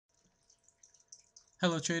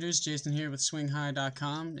Hello traders, Jason here with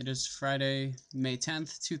SwingHigh.com. It is Friday, May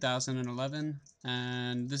 10th, 2011,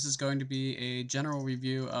 and this is going to be a general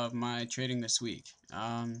review of my trading this week.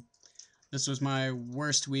 This was my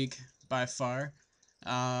worst week by far.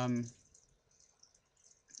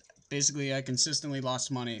 Basically, I consistently lost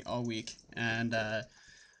money all week, and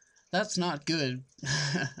that's not good.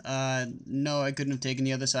 No, I couldn't have taken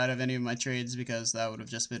the other side of any of my trades because that would have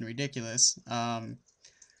just been ridiculous.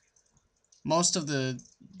 Most of the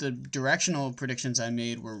directional predictions I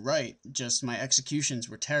made were right, just my executions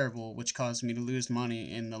were terrible, which caused me to lose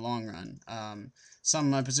money in the long run. Some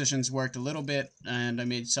of my positions worked a little bit, and I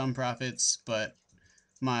made some profits, but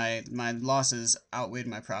my losses outweighed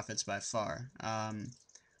my profits by far.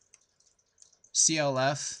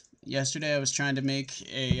 CLF, yesterday I was trying to make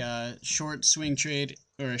a short swing trade,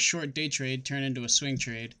 or a short day trade turn into a swing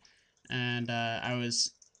trade, and I was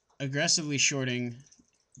aggressively shorting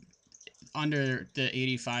under the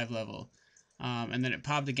 85 level, and then it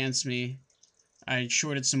popped against me. I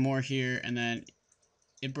shorted some more here, and then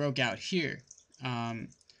it broke out here.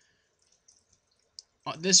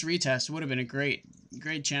 This retest would have been a great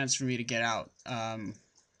chance for me to get out,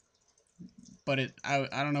 but I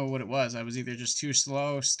don't know what it was. I was either just too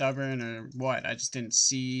slow, stubborn, or what. I just didn't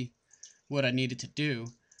see what I needed to do,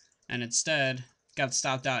 and instead got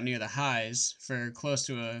stopped out near the highs for close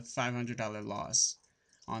to a $500 loss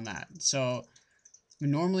on that. So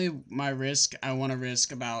normally my risk, I want to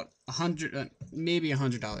risk about maybe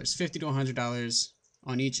 $100, $50 to $100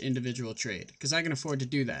 on each individual trade, because I can afford to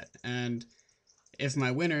do that. And if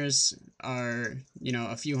my winners are,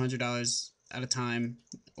 a few $100s at a time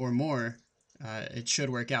or more, it should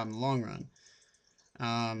work out in the long run.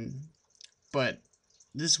 But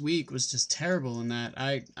this week was just terrible in that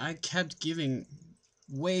I kept giving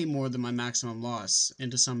way more than my maximum loss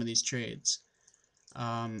into some of these trades.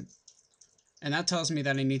 And that tells me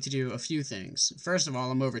that I need to do a few things. First of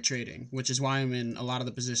all, I'm over trading, which is why I'm in a lot of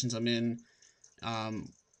the positions I'm in,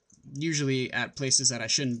 usually at places that I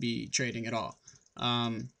shouldn't be trading at all.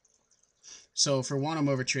 So for one, I'm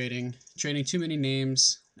over trading too many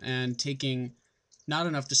names, and taking not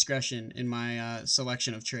enough discretion in my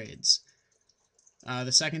selection of trades.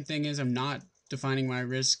 The second thing is I'm not defining my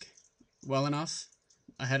risk well enough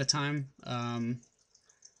ahead of time.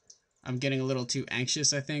 I'm getting a little too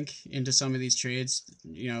anxious, I think, into some of these trades.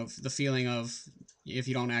 The feeling of if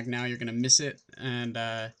you don't act now, you're going to miss it, and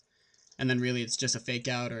then really it's just a fake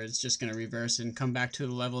out, or it's just going to reverse and come back to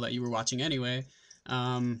the level that you were watching anyway.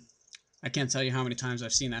 I can't tell you how many times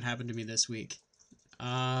I've seen that happen to me this week.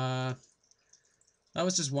 That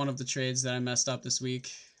was just one of the trades that I messed up this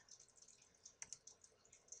week.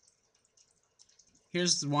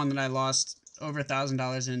 Here's the one that I lost over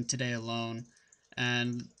 $1,000 in today alone,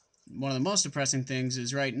 and one of the most depressing things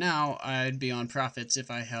is right now I'd be on profits if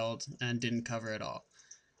I held and didn't cover at all.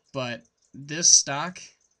 But this stock,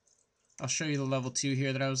 I'll show you the level 2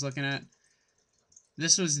 here that I was looking at.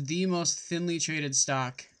 This was the most thinly traded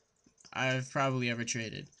stock I've probably ever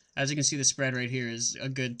traded. As you can see, the spread right here is a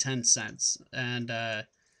good 10 cents, and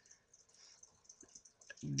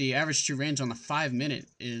the average true range on the 5-minute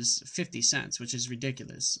is 50 cents, which is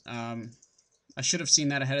ridiculous. I should have seen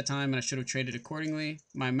that ahead of time, and I should have traded accordingly.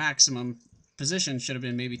 My maximum position should have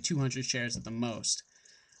been maybe 200 shares at the most.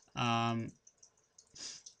 But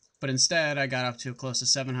instead, I got up to close to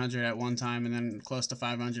 700 at one time, and then close to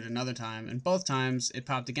 500 another time. And both times, it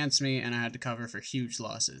popped against me, and I had to cover for huge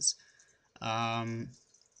losses.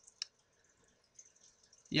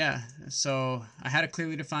 Yeah, so I had a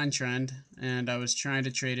clearly defined trend, and I was trying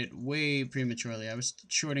to trade it way prematurely. I was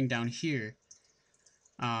shorting down here,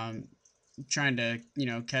 trying to,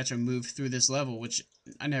 catch a move through this level, which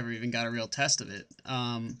I never even got a real test of it.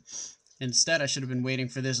 Instead, I should have been waiting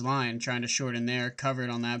for this line, trying to short in there, covered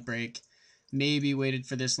on that break, maybe waited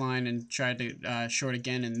for this line and tried to short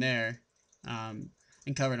again in there, and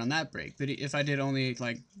covered on that break. But if I did only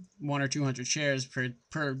like 1 or 200 shares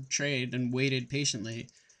per trade and waited patiently,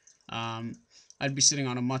 I'd be sitting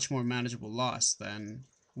on a much more manageable loss than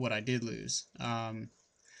what I did lose.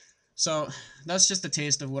 So that's just a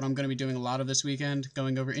taste of what I'm going to be doing a lot of this weekend,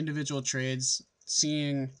 going over individual trades,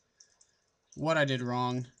 seeing what I did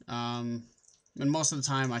wrong. And most of the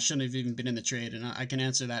time I shouldn't have even been in the trade, and I can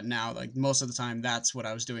answer that now. Like, most of the time that's what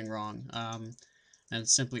I was doing wrong. And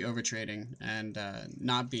simply over trading and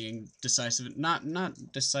not being decisive. Not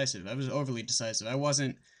decisive. I was overly decisive. I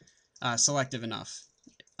wasn't selective enough.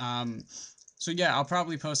 So yeah, I'll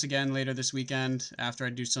probably post again later this weekend after I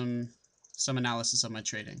do some analysis of my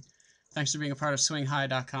trading. Thanks for being a part of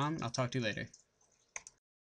SwingHigh.com. I'll talk to you later.